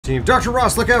team. Dr.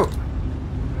 Ross, look out!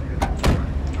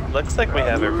 Looks like we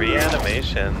have a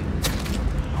reanimation.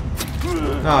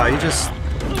 Ah, he just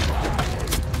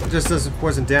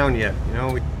wasn't down yet. You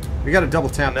know, we got to double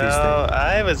tap these things. No,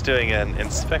 I was doing an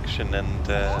inspection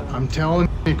and. I'm telling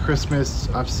you, Christmas,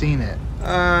 I've seen it.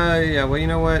 Yeah. Well, you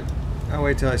know what? I'll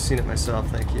wait till I've seen it myself.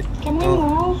 Thank you. Can we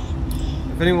move?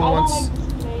 If anyone wants, I don't like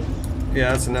this place.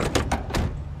 yeah, that's enough. Can't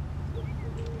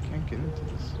get into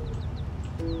this.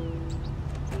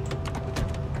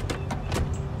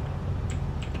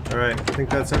 All right. I think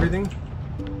that's everything.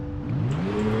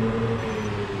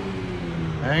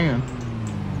 Hang on.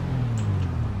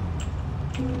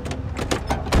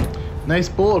 Nice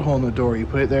bullet hole in the door. You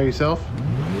put it there yourself?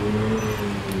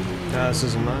 Nah, this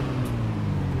isn't mine.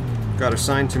 Got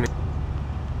assigned to me.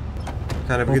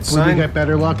 Kind of a good Hopefully sign. we got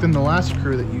better luck than the last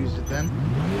crew that used it then.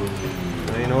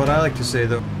 You know what I like to say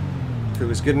though? If it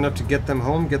was good enough to get them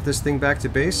home, get this thing back to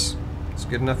base, it's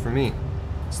good enough for me.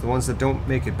 It's the ones that don't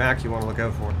make it back you want to look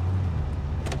out for.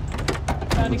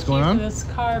 What's going on? This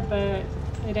car, but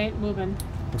it ain't moving.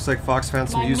 Looks like Fox found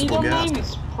some My usable middle gas. name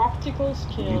is practical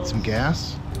skills. Need some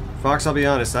gas? Fox, I'll be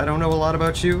honest, I don't know a lot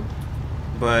about you,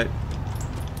 but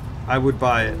I would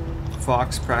buy it.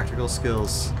 Fox Practical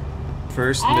Skills.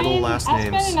 First, middle, last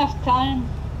names.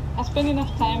 I spent enough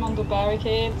time on the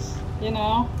barricades, you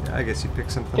know. Yeah, I guess you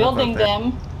picked something Building up out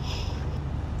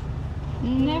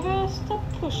them. Never stop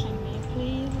pushing me,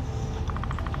 please.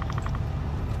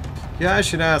 Yeah, I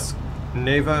should ask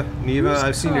Neva.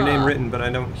 I've seen your name written, but I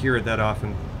don't hear it that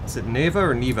often. Is it Neva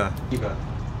or Neva? Neva.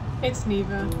 It's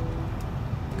Neva.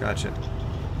 Gotcha.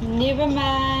 Never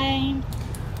mind.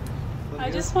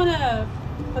 I just want to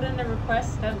put in a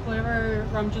request that whoever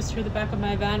rummages through the back of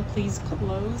my van, please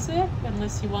close it,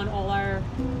 unless you want all our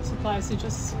supplies to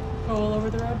just go all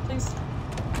over the road, please.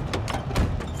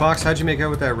 Fox, how'd you make out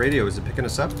with that radio? Is it picking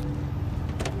us up?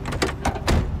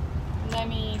 Let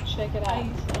me check it I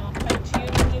out.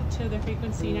 tuned it to the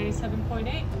frequency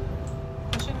 97.8.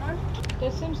 Question mark?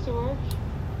 That seems to work.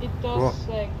 It does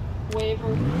Cool. like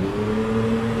waver.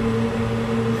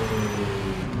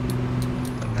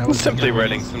 I was Simply thinking-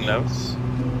 writing some notes.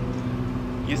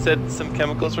 You said some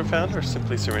chemicals were found, or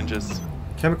simply syringes?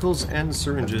 Chemicals and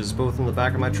syringes, both in the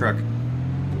back of my truck.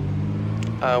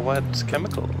 What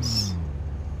chemicals?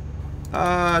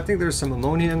 I think there's some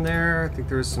ammonia in there. I think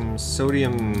there's some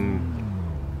sodium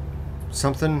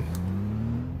something.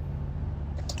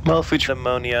 Well, if we try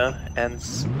ammonia and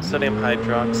sodium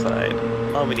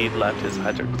hydroxide, all we need left is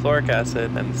hydrochloric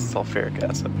acid and sulfuric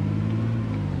acid.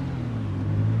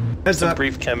 Heads Some up.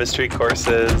 brief chemistry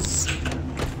courses.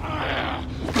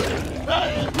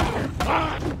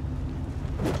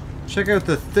 Check out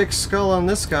the thick skull on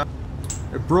this guy.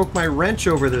 It broke my wrench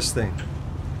over this thing.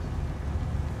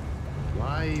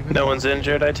 Why even? No one's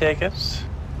injured, I take it?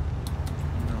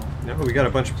 No, we got a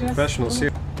bunch of professionals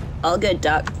here. All good,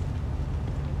 Doc.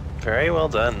 Very well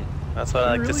done. That's what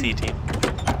I like to see, team.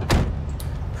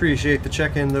 Appreciate the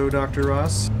check-in though, Dr.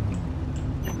 Ross.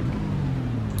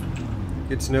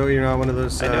 Good to know you're not one of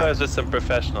those... I knew I was with some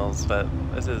professionals, but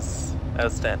this is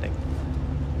outstanding.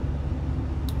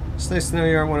 It's nice to know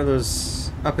you aren't one of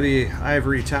those uppity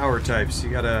ivory tower types. You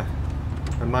got a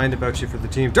mind about you for the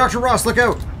team. Dr. Ross, look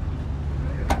out!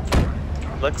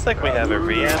 Looks like we have a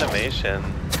reanimation.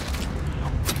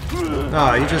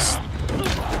 Ah, he just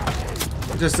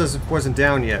wasn't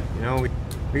down yet. You know,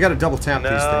 we got to double tap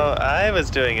these No, things. I was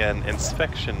doing an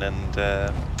inspection and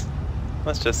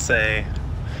let's just say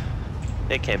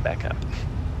it came back up.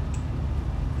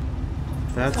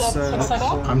 That's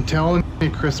I'm telling you,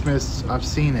 Christmas, I've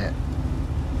seen it.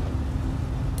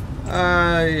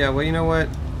 yeah. Well, you know what?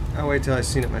 I'll wait till I've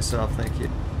seen it myself. Thank you.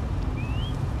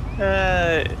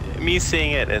 Me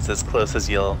seeing it is as close as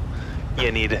you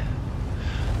need.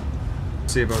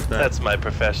 See about that. That's my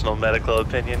professional medical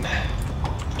opinion.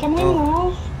 Can we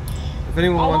move? If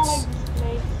anyone I don't wants, like this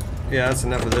place. yeah, that's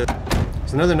enough of it.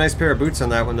 There's another nice pair of boots on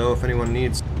that one though. If anyone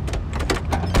needs.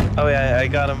 Oh yeah, I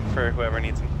got them for whoever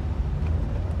needs them.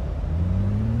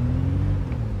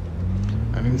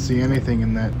 I didn't see anything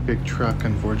in that big truck,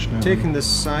 unfortunately. Taking this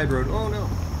side road. Oh no.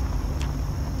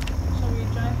 Shall we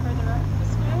drive further up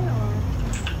this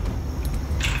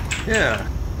way, or? Yeah.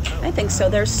 I think so.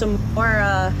 There's some more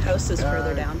houses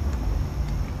further down.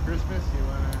 Christmas, you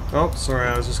wanna? Oh, sorry.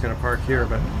 I was just gonna park here,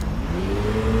 but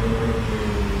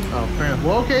Oh, fair enough.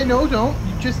 Well, okay, no, don't.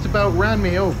 You just about ran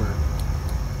me over.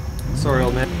 sorry,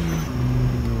 old man.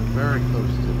 Very close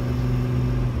to it.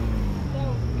 There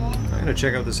we go. I'm gonna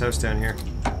check out this house down here.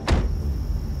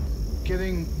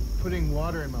 Putting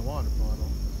water in my water bottle.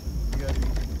 You guys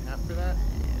using the tap for that?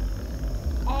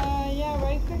 Yeah,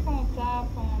 right click on the tap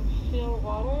and fill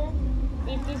water.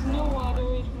 If there's no water,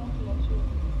 it won't let you.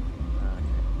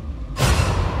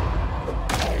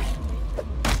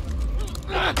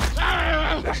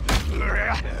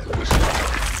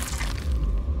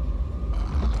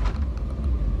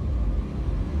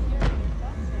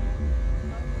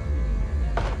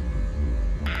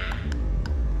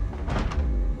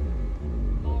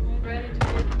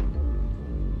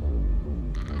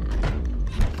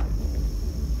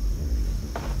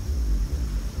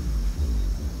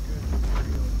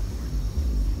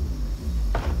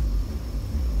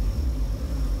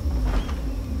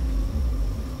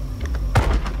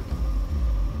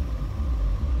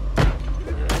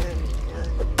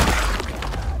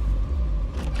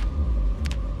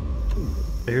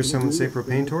 I hear someone say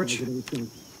propane torch.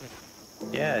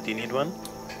 Yeah, do you need one?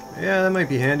 Yeah, that might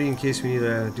be handy in case we need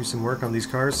to do some work on these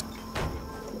cars.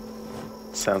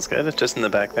 Sounds good. It's just in the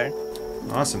back there.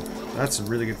 Awesome. That's a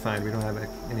really good find. We don't have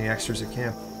any extras at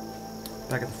camp.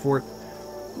 Back at the fort.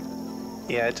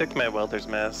 Yeah, I took my welder's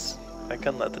mask. I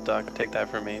couldn't let the doc take that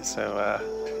from me,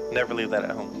 so never leave that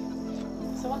at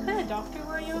home. So what kind of doctor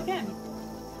were you again?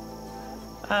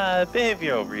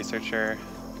 Behavioral researcher.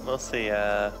 Mostly,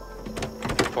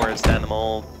 forest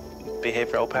animal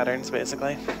behavioral patterns,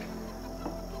 basically.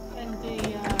 And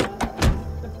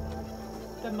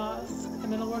the mask, the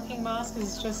metalworking mask,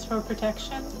 is just for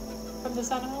protection from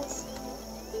these animals?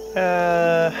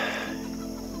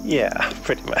 Yeah,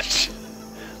 pretty much.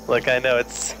 Look, I know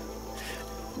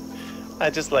I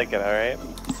just like it, alright?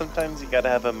 Sometimes you gotta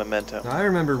have a memento. Now, I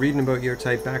remember reading about your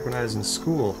type back when I was in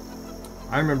school.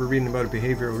 I remember reading about a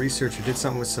behavioral researcher who did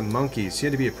something with some monkeys. He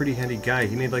had to be a pretty handy guy.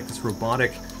 He made like this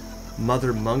robotic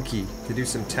mother monkey to do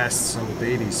some tests on the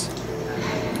babies.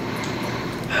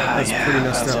 That's yeah, pretty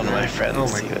messed that's up, one of my man. friends. Oh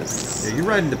my god. Yeah, you're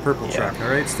riding the purple truck,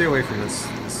 alright? Stay away from this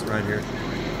ride here.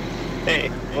 Hey,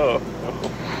 whoa,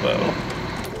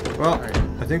 whoa. Well,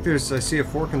 I think I see a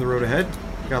fork in the road ahead.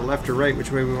 Got left or right,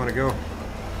 which way we want to go?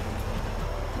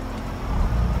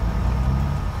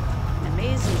 In a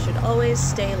maze, you should always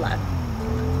stay left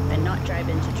and not drive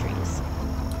into trees.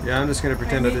 Yeah, I'm just going to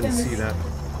pretend I didn't see that.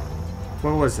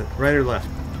 What was it? Right or left?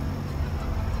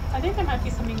 I think there might be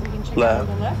something we can check out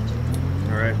on the left.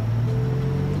 Alright.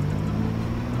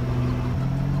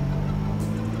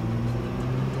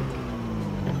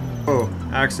 Oh,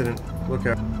 accident. Look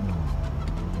out.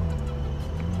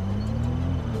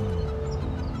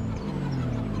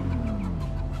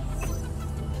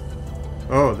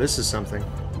 Oh, this is something.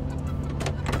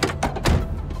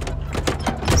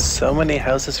 So many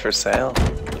houses for sale.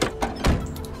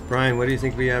 Brian, what do you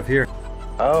think we have here?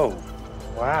 Oh,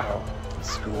 wow.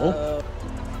 School?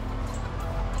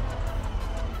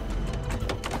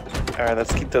 Alright,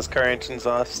 let's keep those car engines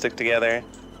off, stick together.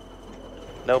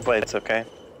 No bites, okay?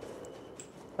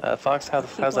 Fox,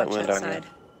 how's that wound on you?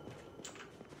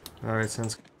 Alright,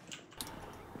 sounds good.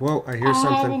 Whoa, I hear I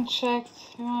something. haven't checked.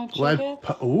 You wanna check it?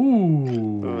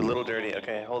 Ooh. Ooh, a little dirty.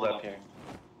 Okay, hold up here.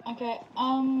 Okay,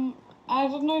 I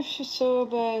don't know if you saw,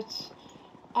 but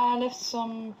I left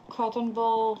some cotton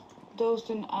ball dosed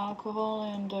in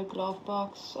alcohol in the glove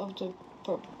box of the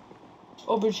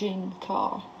aubergine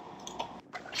car.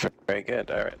 Very good,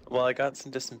 alright. Well, I got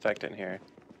some disinfectant here.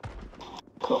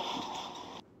 Cool.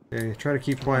 Okay, try to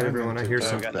keep quiet, everyone. I hear So I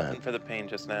something. got nothing for the pain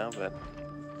just now, but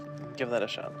give that a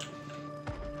shot.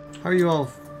 How are you all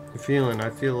feeling? I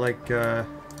feel like we're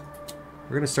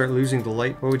gonna start losing the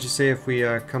light. What would you say if we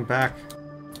come back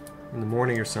in the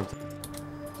morning or something?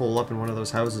 Hole up in one of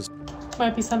those houses.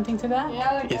 Might be something to that.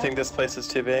 Yeah, You think this place is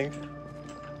too big?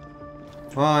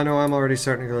 Well, I know I'm already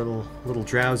starting to get a little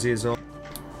drowsy as well.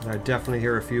 I definitely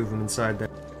hear a few of them inside there.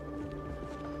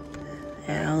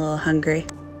 Yeah, I'm a little hungry.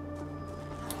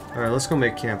 Alright, let's go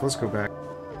make camp. Let's go back.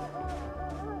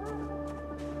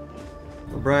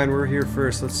 Well, Brian, we're here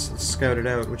first. Let's scout it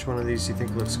out. Which one of these do you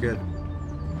think looks good?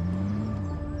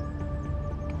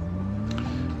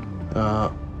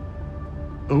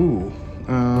 Ooh.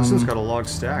 This one's got a log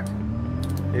stack.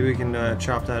 Maybe we can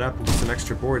chop that up and get some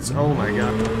extra boards. Oh my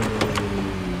god.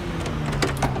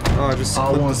 Oh, I just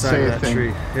clipped the side of that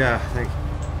tree. Yeah, thank you.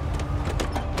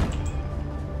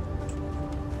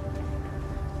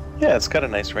 Yeah, it's got a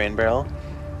nice rain barrel.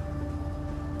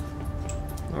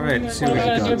 Alright, What see are what you we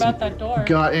gonna can do do. about that door?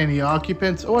 Got any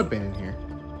occupants? Oh, I've been in here.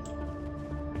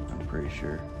 I'm pretty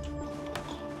sure.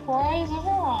 where is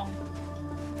everyone?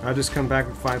 I'll just come back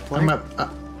with 5 planks.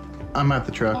 I'm at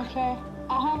the truck. Okay,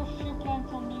 I have a few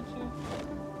planks on me too.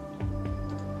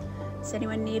 Does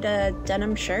anyone need a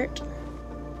denim shirt?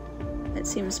 It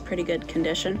seems pretty good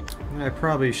condition. I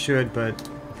probably should, but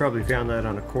I probably found that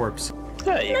on a corpse.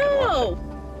 Yeah, you can wash No!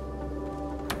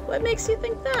 What makes you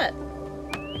think that?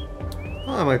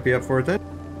 Well, I might be up for it then.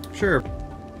 Sure.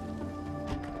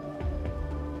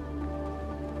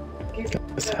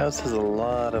 This house has a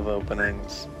lot of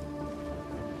openings.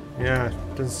 Yeah,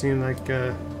 doesn't seem like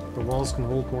the walls can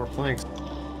hold more planks.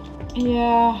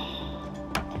 Yeah.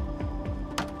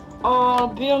 I'll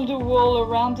build a wall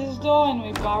around this door and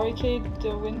we barricade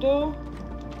the window.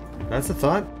 That's a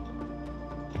thought.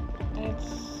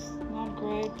 It's not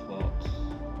great, but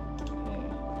okay.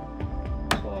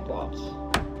 That's what I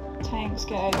got. Thanks,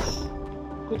 guys.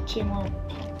 Good teamwork.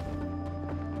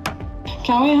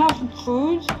 Can we have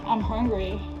food? I'm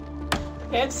hungry.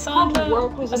 It's I on can't the,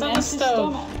 work with it's an on the empty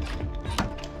stove. stomach.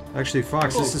 Actually,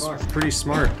 Fox, this is pretty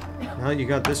smart. Now that you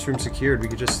got this room secured, we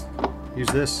could just use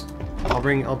this. I'll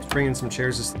bring in some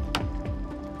chairs.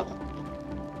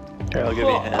 Here, I'll give you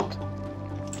a hand.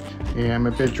 Yeah, I'm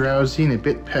a bit drowsy and a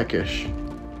bit peckish.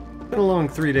 Been a long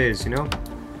 3 days, you know?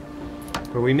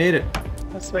 But we made it.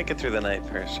 Let's make it through the night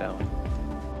first, shall we?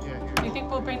 Do you think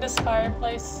we'll bring this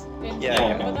fireplace in Yeah.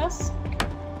 here with us?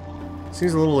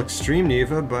 Seems a little extreme,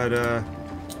 Neva, but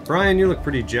Brian, you look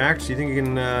pretty jacked. Do you think you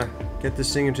can get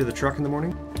this thing into the truck in the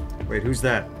morning? Wait, who's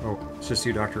that? Oh, it's just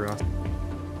you, Dr. Ross.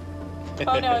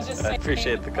 Oh no, I was just I saying.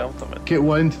 appreciate the compliment. Get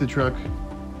what into the truck?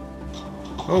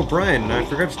 Oh, Brian, I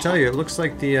forgot to tell you, it looks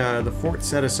like the fort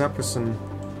set us up with some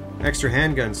extra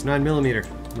handguns, 9mm,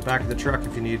 in the back of the truck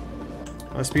if you need.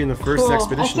 Must be in the first Cool.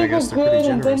 expedition, I guess. They're we're pretty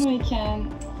good, and generous.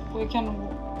 then we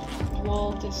can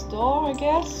wall this door, I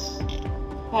guess.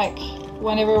 Like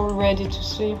whenever we're ready to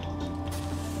sleep.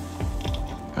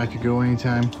 I could go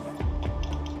anytime.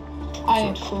 I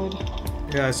need food.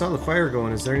 Yeah, I saw the fire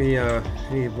going. Is there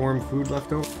any warm food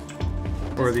left over?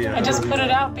 Or the? I just put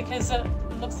it out because it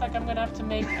looks like I'm gonna have to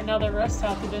make another roast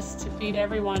after this to feed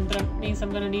everyone, but it means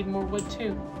I'm gonna need more wood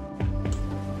too.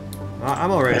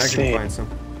 I'm alright. I I can see. find some.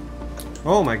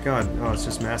 Oh my god! Oh, it's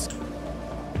just massive.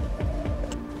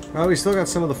 Well, we still got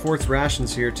some of the fort's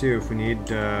rations here too. If we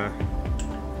need, I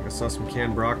saw some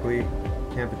canned broccoli,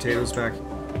 canned potatoes back.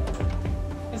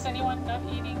 Is anyone not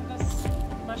eating this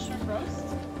mushroom roast?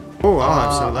 Oh, I'll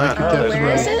have some of I that. could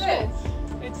Where definitely.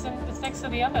 is it? It's next to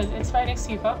the oven. It's right next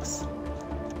to you, Fox.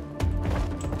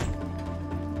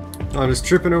 I'm just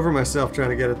tripping over myself trying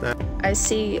to get at that. I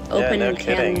see open no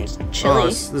kidding. canned Oh, chili.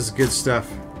 this is good stuff.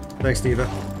 Thanks, Neva.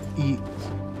 Eat.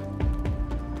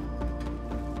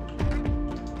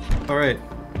 Alright,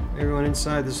 everyone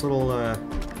inside this little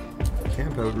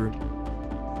camp out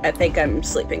room. I think I'm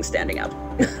sleeping standing up.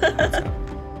 What's up?